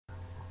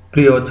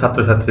প্রিয়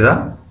ছাত্রছাত্রীরা,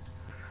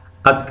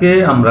 আজকে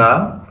আমরা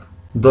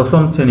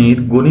দশম শ্রেণীর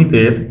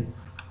গণিতের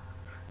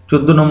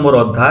 14 নম্বর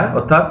অধ্যায়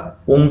অর্থাৎ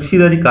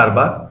অংশীদারি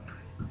কারবার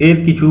এর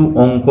কিছু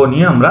অঙ্ক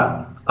নিয়ে আমরা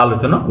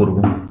আলোচনা করব।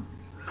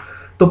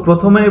 তো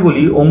প্রথমে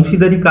বলি,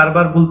 অংশীদারি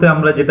কারবার বলতে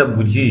আমরা যেটা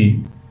বুঝি,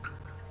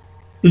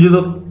 যদি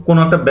কোনো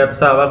একটা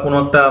ব্যবসা বা কোনো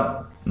একটা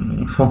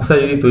সংস্থা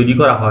যদি তৈরি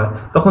করা হয়,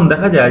 তখন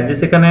দেখা যায় যে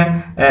সেখানে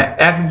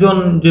একজন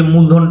যে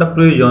মূলধনটা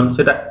প্রয়োজন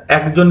সেটা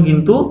একজন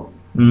কিন্তু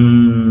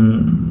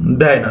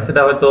দেয় না,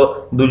 সেটা হয়তো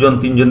দুজন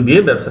তিনজন দিয়ে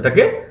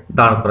ব্যবসাটাকে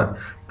দাঁড় করায়।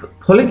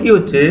 ফলে কি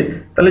হচ্ছে,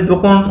 তাহলে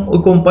যখন ওই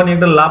কোম্পানি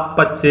একটা লাভ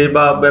পাচ্ছে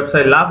বা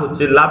ব্যবসায় লাভ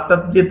হচ্ছে, লাভটা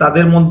যে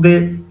তাদের মধ্যে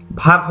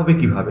ভাগ হবে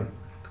কিভাবে,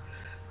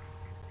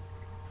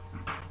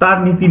 তার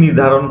নীতি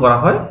নির্ধারণ করা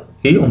হয়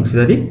এই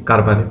অংশীদারি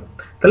কারবারে।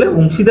 তাহলে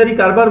অংশীদারি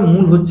কারবার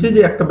মূল হচ্ছে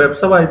যে একটা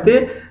ব্যবসা বা এতে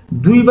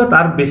দুই বা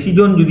তার বেশি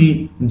জন যদি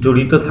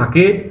জড়িত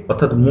থাকে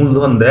অর্থাৎ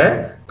মূলধন দেয়,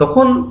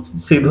 তখন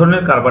সেই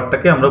ধরনের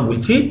কারবারটাকে আমরা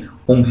বলছি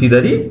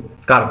অংশীদারি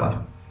কারবার।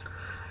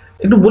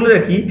 একটু বলে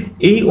রাখি,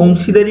 এই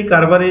অংশীদারি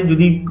কারবারে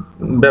যদি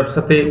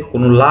ব্যবসাতে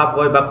কোনো লাভ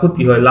হয় বা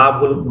ক্ষতি হয়, লাভ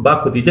হোক বা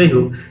ক্ষতি যাই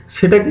হোক,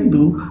 সেটা কিন্তু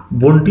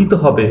বণ্টিত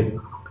হবে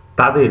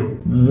তাদের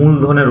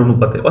মূলধনের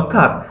অনুপাতে,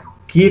 অর্থাৎ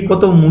কে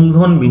কত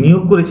মূলধন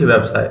বিনিয়োগ করেছে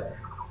ব্যবসায়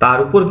তার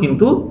উপর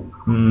কিন্তু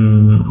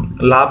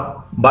লাভ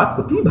বা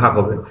ক্ষতি ভাগ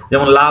হবে।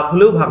 যেমন লাভ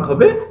হলেও ভাগ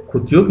হবে,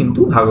 ক্ষতিও কিন্তু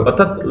ভাগ হবে,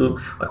 অর্থাৎ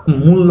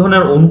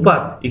মূলধনের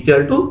অনুপাত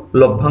ইকুয়াল টু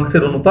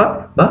লভ্যাংশের অনুপাত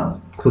বা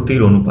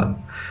ক্ষতির অনুপাত।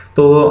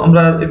 তো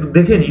আমরা একটু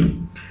দেখে নিই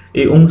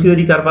এই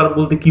অংশীদারি কারবার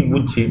বলতে কি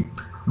বুঝছি।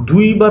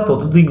 দুই বা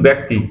ততোধিক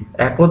ব্যক্তি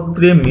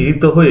একত্রে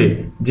মিলিত হয়ে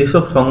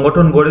যেসব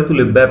সংগঠন গড়ে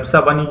তুলে ব্যবসা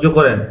বাণিজ্য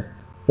করেন,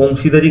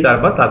 অংশীদারি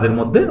কারবার তাদের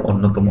মধ্যে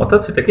অন্যতম,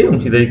 অর্থাৎ সেটাকে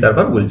অংশীদারি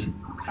কারবার বলছি।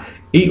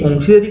 এই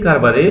অংশীদারি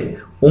কারবারে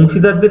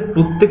অংশীদারদের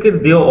প্রত্যেকের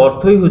দেওয়া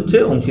অর্থই হচ্ছে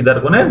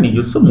অংশীদারগণের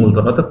নিজস্ব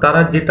মূলধন, অর্থাৎ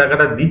তারা যে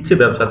টাকাটা দিচ্ছে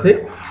ব্যবসাতে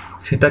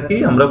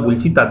সেটাকেই আমরা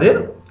বলছি তাদের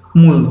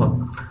মূলধন,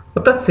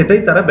 অর্থাৎ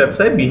সেটাই তারা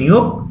ব্যবসায়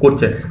বিনিয়োগ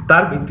করছে,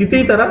 তার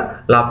ভিত্তিতেই তারা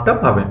লাভটা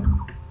পাবেন।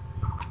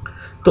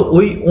 তো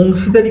ওই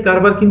অংশীদারি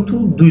কারবার কিন্তু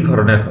দুই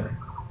ধরনের হয়,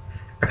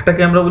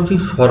 একটাকে আমরা বলছি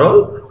সরল,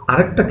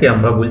 আরেকটাকে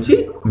আমরা বলছি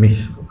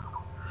মিশ্র।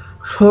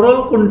 সরল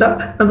কোনটা?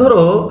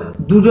 ধরো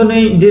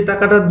দুজনেই যে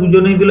টাকাটা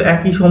দুজনেই দিল,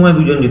 একই সময়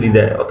দুজন যদি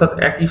দেয়, অর্থাৎ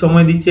একই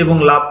সময় দিচ্ছে এবং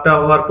লাভটা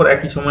হওয়ার পর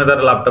একই সময়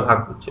তারা লাভটা ভাগ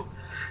করছে,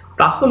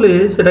 তাহলে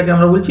সেটাকে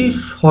আমরা বলছি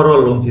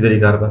সরল অংশীদারি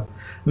কারবার।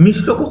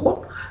 মিশ্র কখন?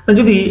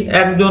 যদি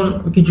একজন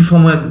কিছু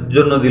সময়ের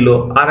জন্য দিল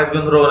আর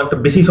একজন ধরো অনেকটা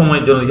বেশি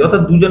সময়ের জন্য দিল,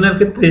 অর্থাৎ দুজনের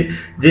ক্ষেত্রে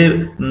যে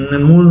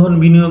মূলধন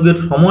বিনিয়োগের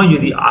সময়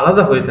যদি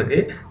আলাদা হয়ে থাকে,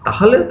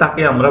 তাহলে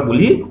তাকে আমরা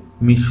বলি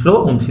মিশ্র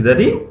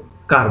অংশীদারি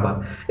কারবার।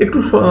 একটু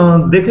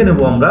দেখে নেব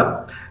আমরা।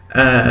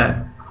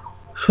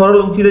 সরল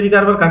অংশীদারি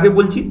কারবার কাকে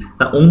বলছি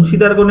না,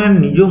 অংশীদারগণের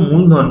নিজ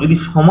মূলধন যদি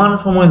সমান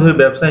সময় ধরে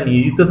ব্যবসায়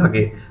নিয়োজিত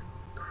থাকে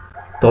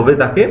তবে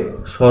তাকে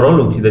সরল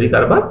অংশীদারি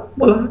কারবার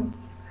বলা হয়।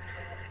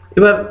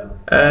 এবার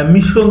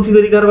মিশ্র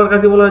অংশীদারি কারবার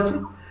কাকে বলা হচ্ছে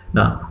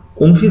না,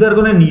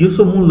 অংশীদারগণের নিজস্ব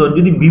মূলধন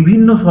যদি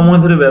বিভিন্ন সময়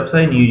ধরে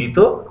ব্যবসায় নিয়োজিত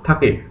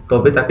থাকে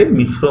তবে তাকে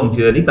মিশ্র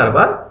অংশীদারি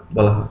কারবার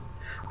বলা হয়।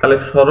 তাহলে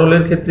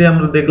সরলের ক্ষেত্রে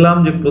আমরা দেখলাম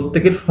যে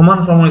প্রত্যেকের সমান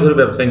সময় ধরে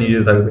ব্যবসায়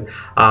নিয়োজিত থাকবে,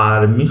 আর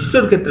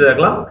মিশ্রের ক্ষেত্রে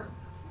দেখলাম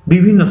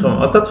বিভিন্ন সময়,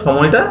 অর্থাৎ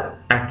সময়টা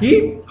একই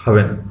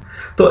হবে না।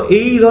 তো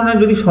এই ধরনের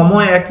যদি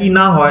সময় একই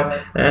না হয়,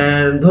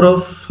 ধরো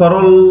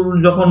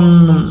যখন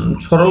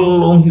সরল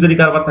অংশীদারি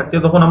কারবার থাকছে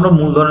তখন আমরা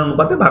মূলধনের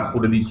অনুপাতে ভাগ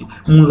করে দিচ্ছি,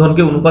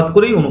 মূলধনকে অনুপাত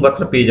করেই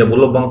অনুপাতটা পেয়ে যাবো,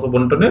 লভ্যাংশ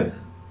বন্টনের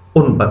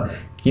অনুপাত।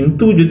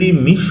 কিন্তু যদি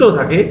মিশ্র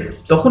থাকে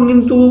তখন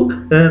কিন্তু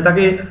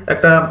তাকে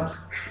একটা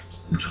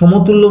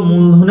সমতুল্য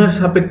মূলধনের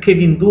সাপেক্ষে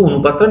কিন্তু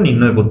অনুপাতটা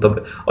নির্ণয় করতে হবে,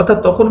 অর্থাৎ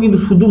তখন কিন্তু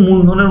শুধু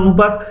মূলধনের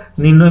অনুপাত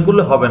নির্ণয়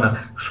করলে হবে না,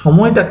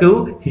 সময়টাকেও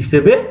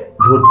হিসেবে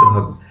ধরতে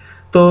হবে।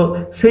 তো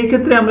সেই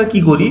ক্ষেত্রে আমরা কি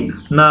করি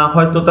না,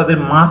 হয়তো তাদের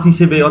মাস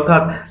হিসেবে,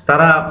 অর্থাৎ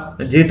তারা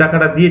যে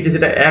টাকাটা দিয়েছে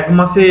সেটা এক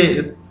মাসে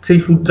সেই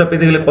সুদটা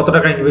পেতে গেলে কত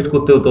টাকা ইনভেস্ট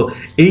করতে হতো,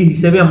 এই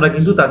হিসেবে আমরা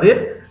কিন্তু তাদের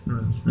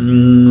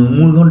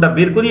মূলধনটা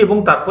বের করি এবং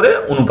তারপরে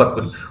অনুপাত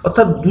করি।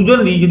 অর্থাৎ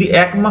দুজনেরই যদি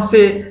এক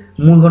মাসে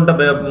মূলধনটা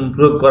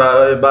প্রয়োগ করা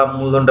হয় বা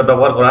মূলধনটা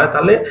ব্যবহার করা হয়,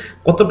 তাহলে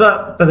কতটা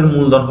তাদের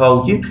মূলধন হওয়া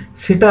উচিত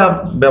সেটা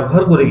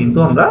ব্যবহার করে কিন্তু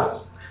আমরা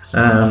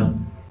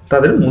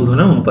তাদের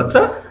মূলধনের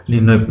অনুপাতটা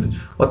নির্ণয় করি।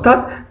 অর্থাৎ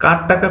কার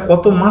টাকা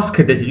কত মাস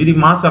খেটেছে, যদি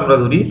মাস আমরা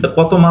ধরি,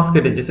 কত মাস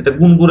খেটেছে সেটা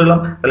গুণ করে এলাম,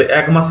 তাহলে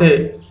এক মাসে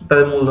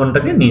তাদের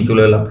মূলধনটাকে নিয়ে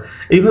চলে এলাম।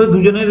 এইভাবে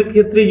দুজনের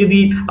ক্ষেত্রে যদি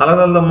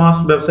আলাদা আলাদা মাস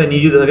ব্যবসায়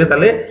নিয়োজিত থাকে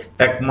তাহলে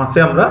এক মাসে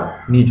আমরা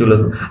নিয়ে চলে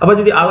আসবো। আবার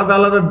যদি আলাদা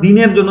আলাদা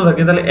দিনের জন্য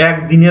থাকে তাহলে এক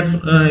দিনের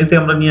এতে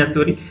আমরা নিয়ে আসতে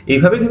পারি।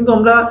 এইভাবে কিন্তু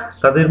আমরা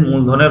তাদের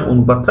মূলধনের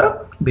অনুপাতটা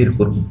বের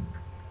করব।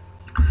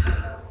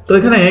 তো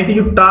এখানে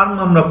কিছু টার্ম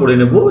আমরা পড়ে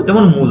নেব,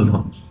 যেমন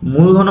মূলধন।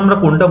 মূলধন আমরা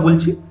কোনটা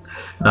বলছি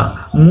না,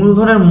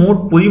 মূলধনের মোট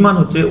পরিমাণ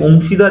হচ্ছে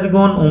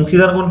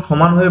অংশীদারগণ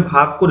সমানভাবে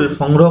ভাগ করে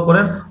সংগ্রহ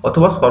করেন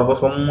অথবা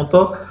সর্বসম্মত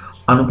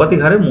আনুপাতিক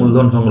হারে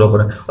মূলধন সংগ্রহ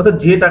করেন। অর্থাৎ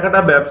যে টাকাটা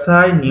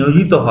ব্যবসায়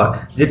নিয়োজিত হয়,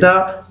 যেটা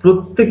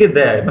প্রত্যেকে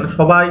দেয়, মানে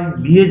সবাই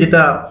দিয়ে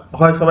যেটা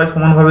হয়, সবাই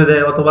সমানভাবে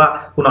দেয় অথবা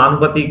কোনো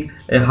আনুপাতিক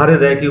হারে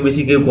দেয়, কেউ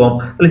বেশি কেউ কম,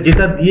 তাহলে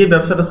যেটা দিয়ে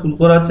ব্যবসাটা শুরু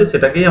করা হচ্ছে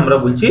সেটাকেই আমরা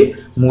বলছি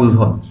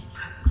মূলধন।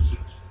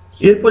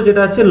 এরপর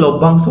যেটা আছে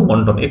লভ্যাংশ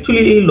বন্টন।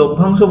 অ্যাকচুয়ালি এই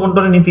লভ্যাংশ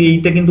বন্টনের নীতি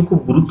এইটা কিন্তু খুব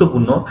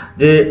গুরুত্বপূর্ণ,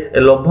 যে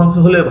লভ্যাংশ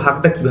হলে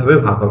ভাগটা কিভাবে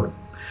ভাগ হবে।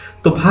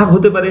 তো ভাগ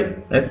হতে পারে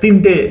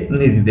তিনটে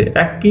নীতিতে।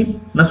 এক কি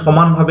না,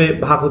 সমানভাবে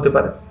ভাগ হতে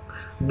পারে।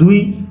 দুই,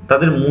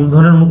 তাদের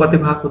মূলধনের অনুপাতে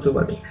ভাগ হতে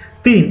পারে।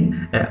 তিন,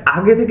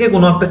 আগে থেকে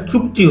কোনো একটা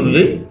চুক্তি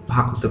অনুযায়ী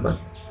ভাগ হতে পারে।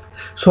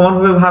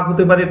 সমানভাবে ভাগ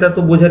হতে পারে এটা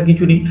তো বোঝার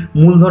কিছু নেই,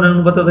 মূলধনের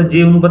অনুপাতে, অর্থাৎ যে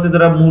অনুপাতে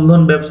তারা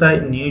মূলধন ব্যবসায়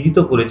নিয়োজিত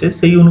করেছে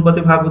সেই অনুপাতে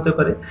ভাগ হতে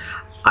পারে।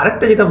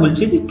 আরেকটা যেটা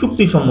বলছি যে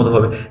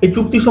চুক্তিসম্মতভাবে, এই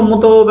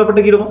চুক্তিসম্মত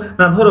ব্যাপারটা কিরকম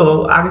না, ধরো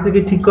আগে থেকে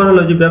ঠিক করা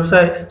হলো যে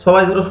ব্যবসায়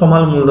সবাই ধরো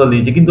সমান মূলধন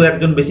দিয়েছে, কিন্তু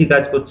একজন বেশি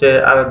কাজ করছে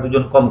আর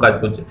দুজন কম কাজ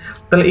করছে,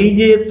 তাহলে এই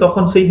যে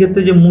তখন সেই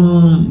ক্ষেত্রে যে মূল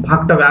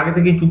ভাগটা হবে আগে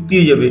থেকেই চুক্তি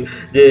হয়ে যাবে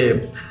যে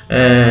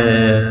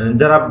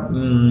যারা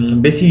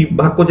বেশি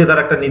ভাগ করছে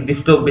তারা একটা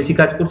নির্দিষ্ট, বেশি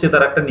কাজ করছে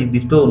তারা একটা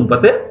নির্দিষ্ট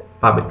অনুপাতে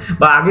পাবে,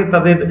 বা আগে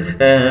তাদের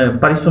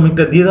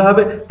পারিশ্রমিকটা দিয়ে দেওয়া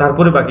হবে,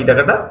 তারপরে বাকি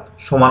টাকাটা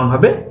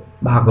সমানভাবে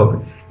ভাগ হবে।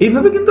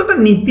 এইভাবে কিন্তু একটা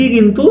নীতি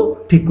কিন্তু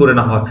ঠিক করে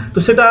নেওয়া হয়, তো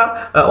সেটা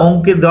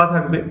অঙ্কে দেওয়া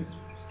থাকবে।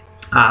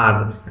 আর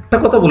একটা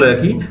কথা বলে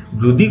রাখি,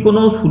 যদি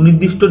কোনো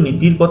সুনির্দিষ্ট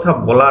নীতির কথা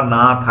বলা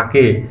না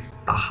থাকে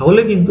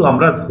তাহলে কিন্তু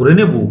আমরা ধরে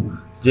নেব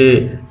যে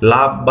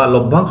লাভ বা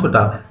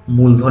লভ্যাংশটা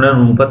মূলধনের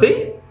অনুপাতেই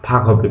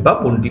ভাগ হবে বা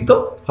বণ্টিত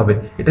হবে,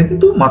 এটা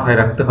কিন্তু মাথায়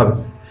রাখতে হবে।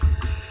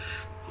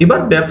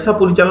 এবার ব্যবসা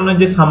পরিচালনার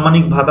যে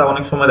সাম্মানিক ভাতা,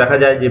 অনেক সময় দেখা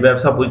যায় যে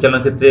ব্যবসা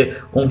পরিচালনার ক্ষেত্রে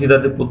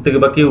অংশীদারদের প্রত্যেকে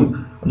বা কেউ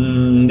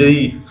যদি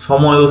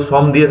সময় ও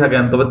শ্রম দিয়ে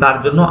থাকেন তবে তার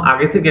জন্য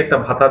আগে থেকে একটা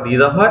ভাতা দিয়ে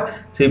দেওয়া হয়।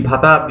 সেই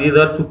ভাতা দিয়ে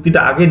দেওয়ার চুক্তিটা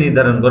আগে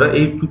নির্ধারণ করা,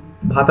 এই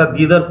ভাতা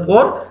দিয়ে দেওয়ার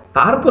পর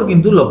তারপর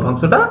কিন্তু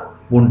লভ্যাংশটা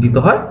বণ্টিত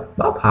হয়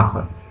বা ভাগ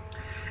হয়।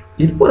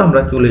 এরপর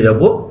আমরা চলে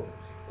যাব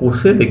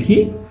কোষে দেখি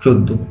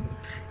 14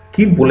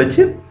 কি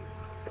বলেছে।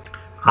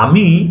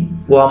 আমি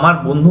ও আমার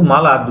বন্ধু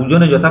মালা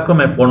দুজনে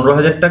যথাক্রমে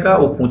 15,000 টাকা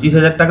ও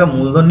 25,000 টাকা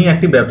মূলধন নিয়ে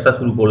একটি ব্যবসা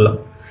শুরু করলাম।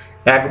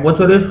 এক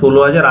বছরে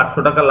 16,800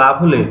 টাকা লাভ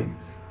হলে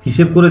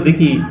হিসেব করে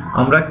দেখি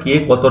আমরা কে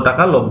কত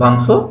টাকা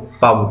লভ্যাংশ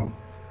পাবো।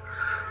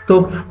 তো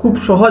খুব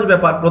সহজ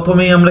ব্যাপার,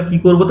 প্রথমেই আমরা কি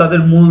করব,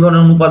 তাদের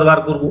মূলধনের অনুপাত বার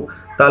করব।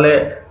 তাহলে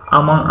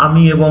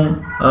আমি এবং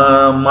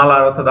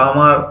মালার, অর্থাৎ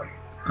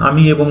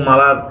আমি এবং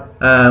মালার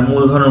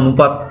মূলধনের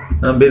অনুপাত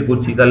বের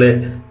করছি। তাহলে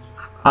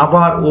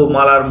আবার ও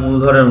মালার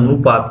মূলধনের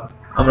অনুপাত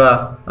আমরা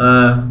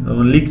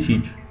লিখছি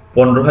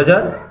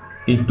 15,000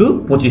 ইন্টু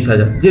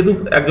 25,000, যেহেতু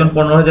একজন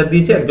 15,000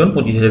 দিয়েছে, একজন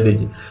 25,000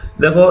 দিয়েছে।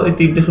 দেখো এই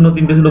তিনটে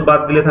শূন্য বাদ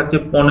দিলে থাকছে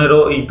 15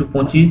 ইন্টু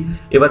 25।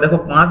 এবার দেখো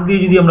 5 দিয়ে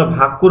যদি আমরা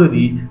ভাগ করে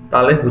দিই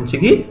তাহলে হচ্ছে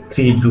কি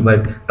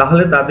 3:5,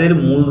 তাহলে তাদের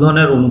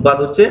মূলধনের অনুপাত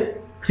হচ্ছে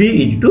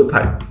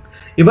 3:5।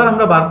 এবার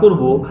আমরা বার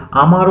করব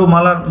আমার ও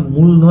মালার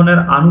মূলধনের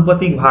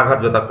আনুপাতিক ভাগহার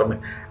যথাক্রমে।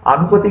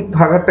 আনুপাতিক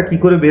ভাগহারটা কি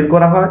করে বের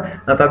করা হয়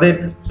না,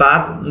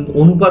 তার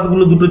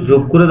অনুপাতগুলো দুটো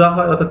যোগ করে দেওয়া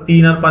হয়, অর্থাৎ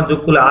 3 আর 5 যোগ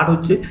করলে 8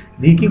 হচ্ছে।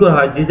 দিয়ে কি করা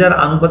হয়, যে যার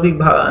আনুপাতিক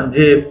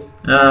যে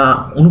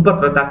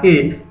অনুপাতটা তাকে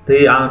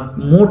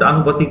মোট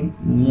আনুপাতিক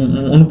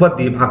অনুপাত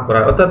দিয়ে ভাগ করা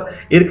হয়। অর্থাৎ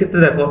এর ক্ষেত্রে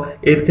দেখো,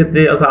 এর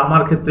ক্ষেত্রে অর্থাৎ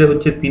আমার ক্ষেত্রে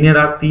হচ্ছে 3-এর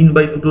 8,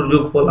 3/2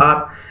 যোগফল 8,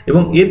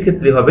 এবং এর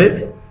ক্ষেত্রে হবে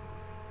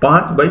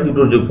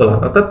 5/2 যোগফল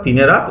 8, অর্থাৎ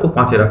 3-এর 8 ও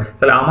 5-এর 8।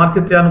 তাহলে আমার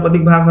ক্ষেত্রে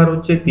আনুপাতিক ভাগহার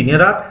হচ্ছে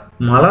 3-এর 8,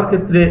 মালার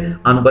ক্ষেত্রে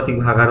আনুপাতিক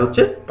ভাগহার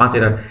হচ্ছে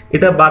 5-এর 8।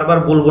 এটা বারবার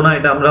বলবো না,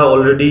 এটা আমরা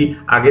অলরেডি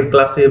আগের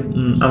ক্লাসে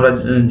আমরা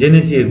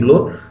জেনেছি এগুলো,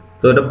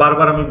 তো এটা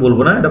বারবার আমি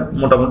বলবো না। এটা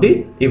মোটামুটি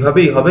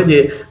এভাবেই হবে যে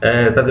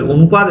তাদের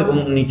অনুপাত এবং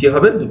নিচে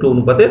হবে দুটো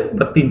অনুপাতের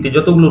বা তিনটে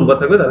যতগুলো অনুপাত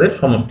থাকবে তাদের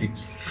সমষ্টি।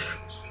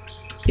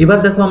 এবার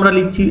দেখো আমরা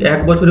লিখছি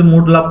এক বছরে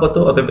মোট লাভ কত,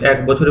 অতএব এক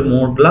বছরে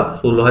মোট লাভ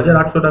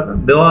 16,800 টাকা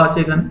দেওয়া আছে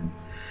এখানে।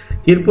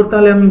 এরপর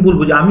তাহলে আমি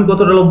বলবো যে আমি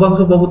কতটা লভ্যাংশ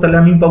পাবো, তাহলে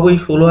আমি পাবো এই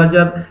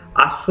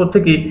 16,800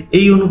 থেকে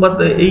এই অনুপাত,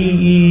 এই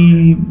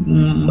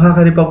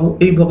ভাগাহারে পাবো,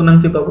 এই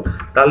ভগ্নাংশে পাবো।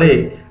 তাহলে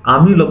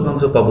আমি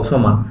লভ্যাংশ পাবো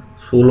সমান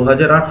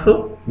 16,800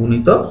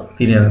 গুণিত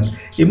 3-এর 8।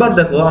 এবার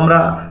দেখো আমরা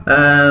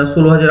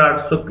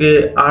 16,800-কে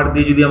 8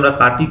 দিয়ে যদি আমরা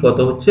কাটি কত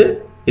হচ্ছে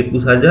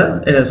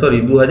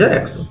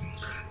 2,100।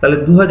 তাহলে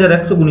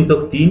 2,100 গুণিতক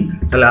 3,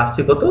 তাহলে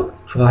আসছে কত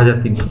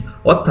 6,300।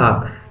 অর্থাৎ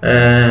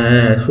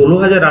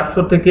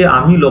 16,800 থেকে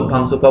আমি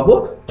লভ্যাংশ পাবো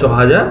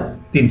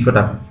 6,300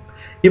 টাকা।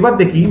 এবার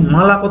দেখি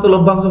মালা কত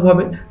লভ্যাংশ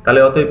পাবে,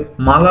 তাহলে অতএব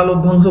মালা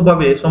লভ্যাংশ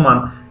পাবে সমান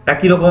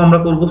একই রকম আমরা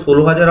করবো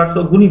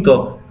 16,800 গুণিত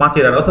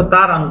 5-এর 8, অর্থাৎ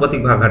তার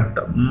আনুপাতিক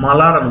ভাগহারটা,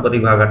 মালার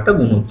আনুপাতিক ভাগহারটা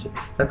গুণ হচ্ছে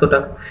এত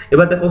টাকা।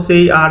 এবার দেখো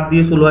সেই 8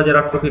 দিয়ে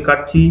 16,800-কে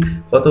কাটছি,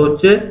 কত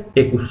হচ্ছে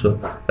 2,100।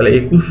 তাহলে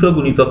 2,100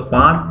 গুণিতক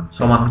 5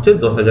 সমান হচ্ছে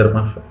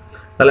 10,500।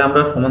 তাহলে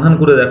আমরা সমাধান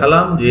করে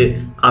দেখালাম যে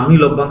আমি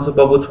লভ্যাংশ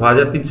পাবো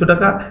 6,300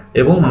 টাকা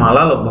এবং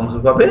মালা লভ্যাংশ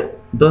পাবে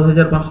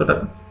 10,500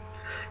 টাকা।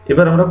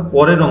 এবার আমরা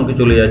পরের অঙ্কে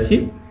চলে যাচ্ছি।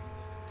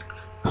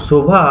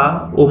 শোভা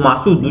ও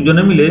মাসুদ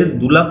দুজনে মিলে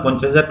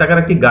 2,50,000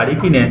 টাকার একটি গাড়ি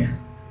কিনে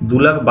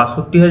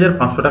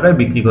 2,62,500 টাকায়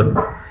বিক্রি করে।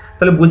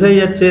 তাহলে বোঝাই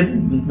যাচ্ছে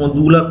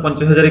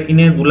 2,50,000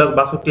 কিনে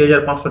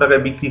 2,62,500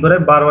 টাকায় বিক্রি করে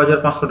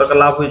 12,500 টাকা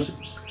লাভ হয়েছে।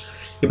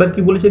 এবার কি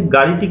বলেছে,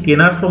 গাড়িটি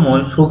কেনার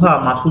সময় শোভা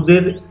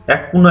মাসুদের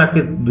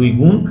 1/2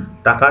 গুণ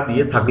টাকা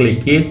দিয়ে থাকলে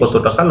কে কত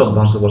টাকা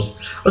লভ্যাংশ পাবে।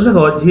 অর্থাৎ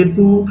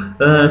যেহেতু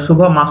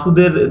শোভা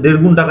মাসুদের 1.5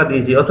 গুণ টাকা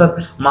দিয়েছে, অর্থাৎ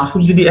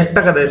মাসুদ যদি 1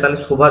 টাকা দেয় তাহলে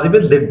শোভা দেবে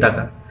 1.5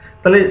 টাকা।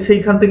 তাহলে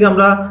সেইখান থেকে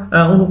আমরা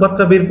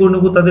অনুপাতটা বের করে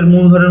নেবো, তাদের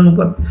মূলধনের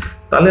অনুপাত।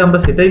 তাহলে আমরা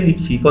সেটাই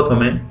লিখছি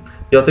প্রথমে,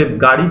 যে অতএব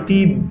গাড়িটি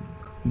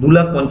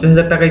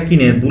 2,50,000 টাকায়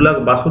কিনে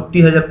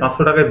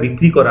 2,62,500 টাকায়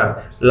বিক্রি করার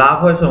লাভ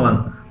হয় সমান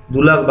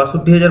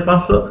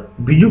 2,62,500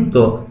 বিযুক্ত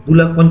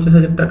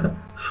 2,50,000 টাকা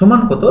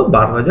সমান কত?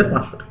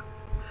 12,500 টাকা।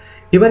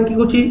 এবার কি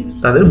করছি?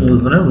 তাদের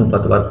মূলধনের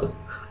অনুপাত বার করব।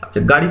 আচ্ছা,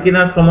 গাড়ি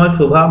কেনার সময়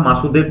শোভা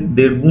মাসুদের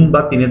 1.5 গুণ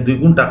বা 3/2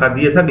 গুণ টাকা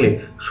দিয়ে থাকলে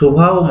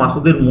শোভা ও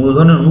মাসুদের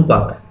মূলধনের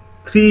অনুপাত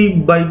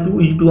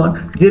 3/2:1।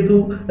 যেহেতু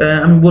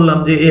আমি বললাম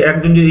যে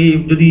একজন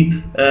যদি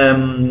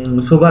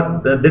শোভা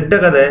 1.5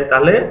 টাকা দেয়,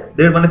 তাহলে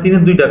 1.5 মানে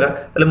 3/2 টাকা,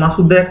 তাহলে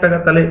মাসুদ দেয় 1 টাকা,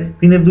 তাহলে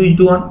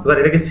 3/2:1। এবার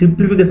এটাকে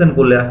সিম্পলিফিকেশন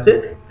করলে আসছে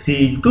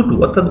 3:2,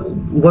 অর্থাৎ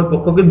উভয়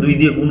পক্ষকে 2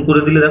 দিয়ে গুণ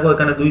করে দিলে, দেখো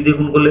এখানে 2 দিয়ে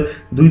গুণ করলে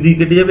 2 দিয়ে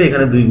কেটে যাবে,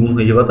 এখানে 2 গুণ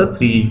হয়ে যাবে, অর্থাৎ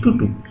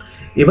 3:2।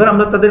 এবার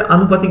আমরা তাদের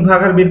আনুপাতিক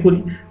ভাগার বের করি।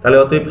 তাহলে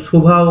অতএব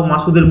শোভা ও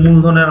মাসুদের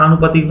মূলধনের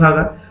আনুপাতিক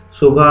ভাগার,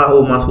 শোভা ও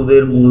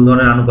মাসুদের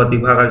মূলধনের আনুপাতিক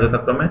ভাগার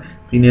যথাক্রমে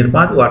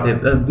 3/5 ও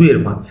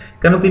 2/5।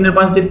 কেন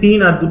 3/5? যে 3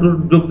 আর দুটোর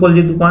যোগফল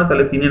যেহেতু 5,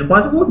 তাহলে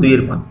 3/5 ও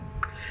 2/5।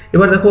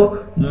 এবার দেখো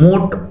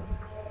মোট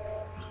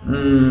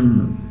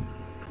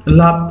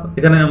লাভ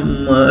এখানে,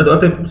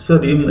 অতএব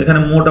এখানে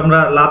মোট আমরা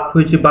লাভ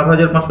হয়েছে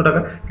 12,500 টাকা।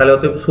 তাহলে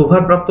অতএব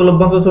শোভার প্রাপ্ত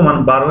লভ্যাংশ সমান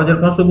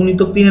 12,500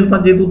 গুণিতক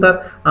 3/5, যেহেতু তার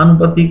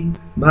আনুপাতিক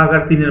ভাগ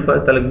আর 3/5,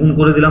 তাহলে গুণ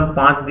করে দিলাম।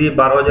 5 দিয়ে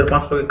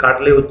 12,500কে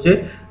কাটলে হচ্ছে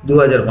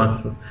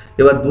 2,500।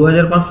 এবার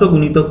 2,500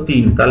 গুণিতক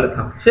 3, তাহলে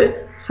থাকছে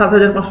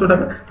 7,500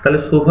 টাকা। তাহলে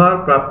শোভার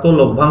প্রাপ্ত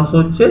লভ্যাংশ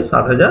হচ্ছে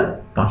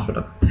 7,500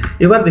 টাকা।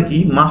 এবার দেখি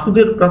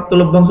মাসুদের প্রাপ্ত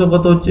লভ্যাংশ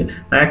কত হচ্ছে।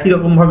 একই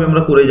রকম ভাবে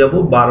আমরা করে যাব,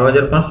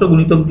 12,500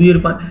 গুণিতক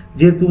 2/5,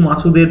 যেহেতু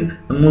মাসুদের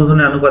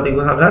মূলধনের আনুপাতিক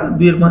ভাগ আর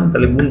 2/5,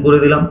 তাহলে গুণ করে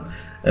দিলাম।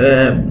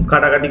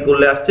 কাটাকাটি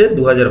করলে আসছে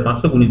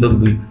 2,500 গুণিতক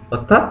 2,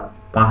 অর্থাৎ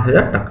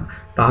 5,000 টাকা।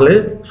 তাহলে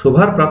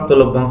শোভার প্রাপ্ত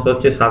লভ্যাংশ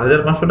হচ্ছে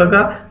 7,500 টাকা,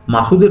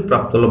 মাসুদের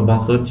প্রাপ্ত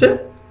লভ্যাংশ হচ্ছে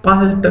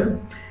 5,000 টাকা।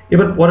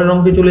 এবার পরের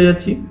অঙ্কে চলে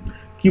যাচ্ছি।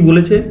 কি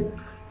বলেছে?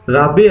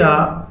 রাবেয়া,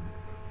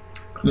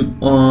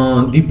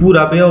 দীপু,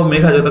 রাবেয়া ও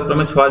মেঘা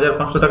যথাক্রমে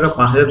 6,500 টাকা,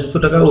 5,200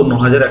 টাকা ও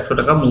 9,100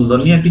 টাকা মূলধন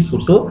নিয়ে একটি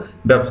ছোট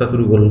ব্যবসা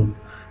শুরু করলো।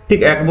 ঠিক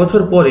 1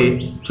 বছর পরে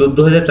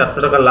 14,400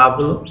 টাকা লাভ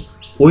হলো।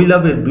 ওই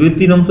লাভের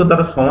 2/3 অংশ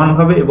তারা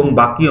সমানভাবে এবং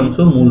বাকি অংশ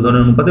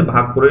মূলধনের অনুপাতে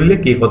ভাগ করে নিলে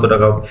কে কত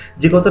টাকা হবে।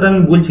 যে কথাটা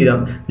আমি বলছিলাম,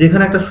 যে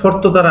এখানে একটা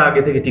শর্ত তারা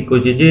আগে থেকে ঠিক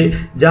করেছে, যে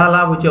যা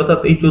লাভ হচ্ছে, অর্থাৎ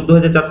এই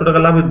 14,400 টাকা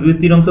লাভের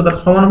 2/3 অংশ তারা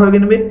সমানভাবে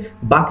নেবে,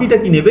 বাকিটা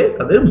কি নেবে?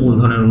 তাদের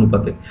মূলধনের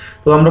অনুপাতে।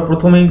 তো আমরা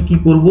প্রথমেই কি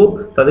করব?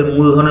 তাদের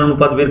মূলধনের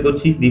অনুপাত বের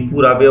করছি। দীপু,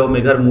 রাবেয়া ও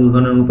মেঘার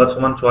মূলধনের অনুপাত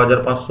সমান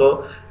 6,500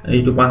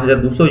 ইন্টু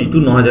 5,200 ইন্টু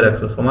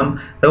 9,100 সমান,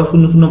 দেখো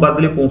 0 0 বাদ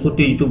দিলে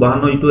 65 ইন্টু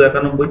 52 ইন্টু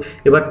 91।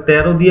 এবার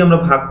 13 দিয়ে আমরা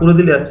ভাগ করে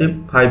দিলে আসছে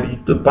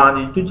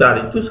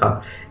 5:4:7।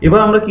 এবার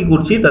আমরা কি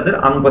করছি? তাদের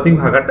আনুপাতিক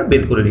ভাগারটা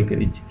বের করে রেখে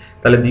দিচ্ছি।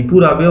 তাহলে দীপু,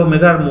 রাবেয়া ও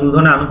মেঘার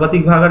মূলধনের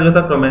আনুপাতিক ভাগার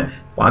যথাক্রমে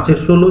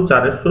 5/16,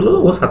 4/16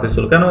 ও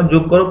 7/16। কেন?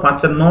 যোগ করো, 5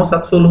 4 9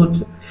 7 16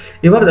 হচ্ছে।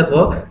 এবার দেখো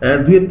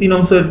 2/3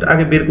 অংশ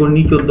আগে বের করে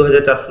নিই।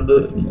 14,400,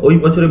 ওই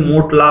বছরে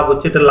মোট লাভ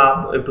হচ্ছে, এটা লাভ,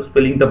 একটু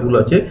স্পেলিংটা ভুল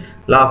আছে,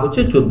 লাভ হচ্ছে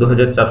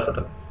 14,400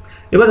 টাকা।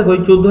 এবার দেখো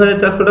ওই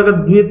 14,400 টাকা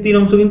 2/3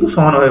 অংশ কিন্তু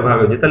সমানভাবে ভাগ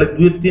হয়েছে। তাহলে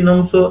 2/3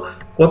 অংশ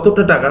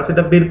কতটা টাকা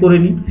সেটা বের করে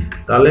নিই।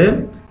 তাহলে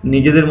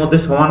নিজেদের মধ্যে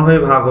সমানভাবে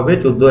ভাগ হবে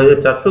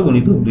 14,400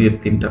 গুণিতক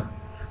 2/3 টাকা।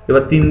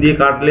 এবার 3 দিয়ে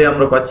কাটলে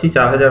আমরা পাচ্ছি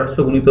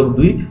 4,800 গুণিতক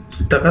 2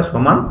 টাকা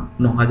সমান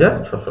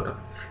 9,600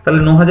 টাকা।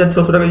 তাহলে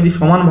 9,600 টাকা যদি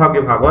সমান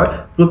ভাগে ভাগ হয়,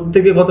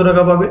 প্রত্যেকে কত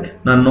টাকা পাবে?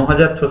 না,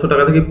 9,600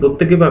 টাকা থেকে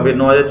প্রত্যেকে পাবে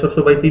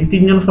 9,600/3,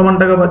 3 জন সমান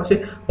টাকা পাচ্ছে,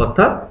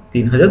 অর্থাৎ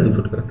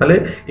 3,200 টাকা। তাহলে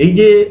এই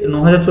যে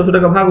 9,600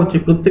 টাকা ভাগ হচ্ছে,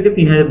 প্রত্যেকে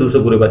 3,200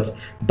 করে পাচ্ছে।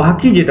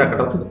 বাকি যে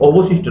টাকাটা, অর্থাৎ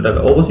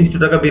অবশিষ্ট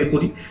টাকা বের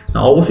করি। না,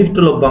 অবশিষ্ট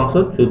লভ্যাংশ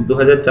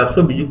 14,400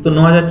 বিযুক্ত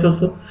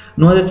 9,600,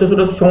 9,600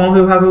 টাকা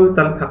সমানভাবে ভাগ হবে,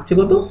 তাহলে থাকছে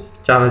কত?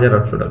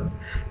 4,800 টাকা।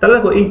 তাহলে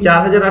দেখো এই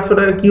 4,800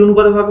 টাকা কি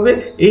অনুপাতে ভাগ হবে?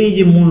 এই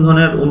যে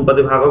মূলধনের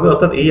অনুপাতে ভাগ হবে,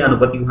 অর্থাৎ এই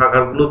আনুপাতিক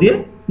ভাগারগুলো দিয়ে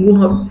গুণ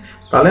হবে।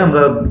 তাহলে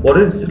আমরা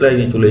পরের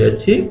লাইনে চলে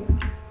যাচ্ছি।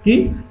 কি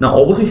না,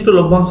 অবশিষ্ট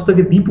লভ্যাংশ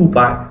থেকে দীপু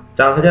পায়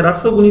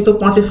 4,800 গুণিতক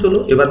 5/16।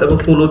 এবার দেখো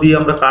 16 দিয়ে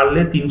আমরা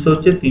কাটলে 300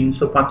 হচ্ছে,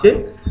 305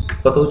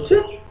 কত হচ্ছে?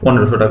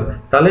 1,500 টাকা।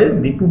 তাহলে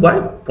দীপু পায়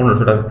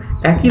 1,500 টাকা।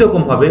 একই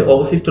রকম ভাবে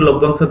অবশিষ্ট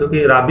লভ্যাংশ থেকে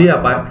রাবেয়া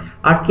পায়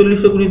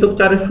 4800 গুণিতক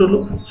 4/16।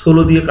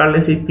 16 দিয়ে কাটলে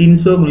সেই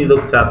 300 গুণিতক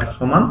 4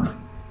 সমান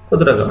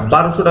কত টাকা?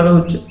 1,200 টাকা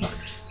হচ্ছে।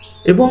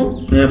 এবং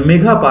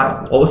মেঘা পায়,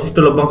 অবশিষ্ট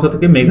লভ্যাংশ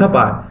থেকে মেঘা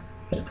পায়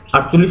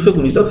 4800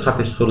 গুণিতক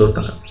 7/16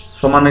 টাকা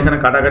সমান, এখানে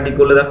কাটাকাটি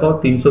করলে দেখো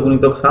 300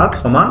 গুণিতক 7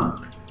 সমান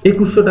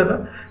 2,100 টাকা।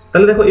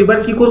 তাহলে দেখো এবার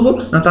কি করব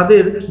না,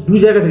 তাদের দুই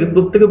জায়গা থেকে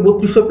প্রত্যেকে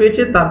 3200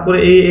 পেয়েছে, তারপরে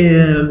এই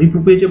দীপু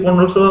পেয়েছে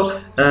 1500,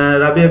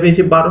 রাবিয়া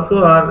পেয়েছে 1200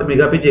 আর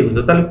মেঘা পেয়েছে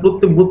 2100। তাহলে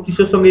প্রত্যেক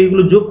 3200 সঙ্গে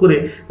এইগুলো যোগ করে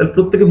তাহলে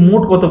প্রত্যেকে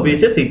মোট কত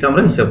পেয়েছে সেইটা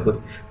আমরা হিসাব করি।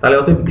 তাহলে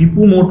অতএব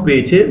দীপু মোট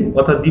পেয়েছে,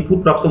 অর্থাৎ দীপুর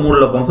প্রাপ্ত মোট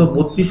লভ্যাংশ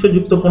 3200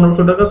 যুক্ত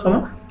 1500 টাকা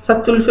সমান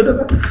 4700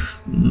 টাকা।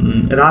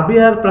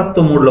 রাবিয়ার প্রাপ্ত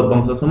মোট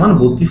লভ্যাংশ সমান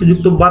 3200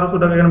 যুক্ত 1200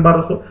 টাকা, এখানে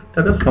 1200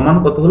 টাকা সমান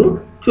কত হলো?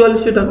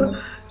 4400 টাকা।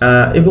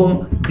 এবং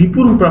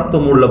দীপুর প্রাপ্ত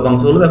মোট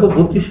লভ্যাংশ হলো দেখো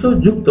 3200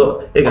 যুক্ত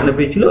এখানে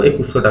পেয়েছিল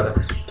 2100 টাকা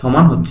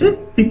সমান হচ্ছে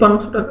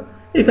 5300 টাকা।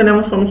 এখানে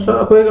আমার সমস্যা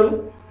হয়ে গেল।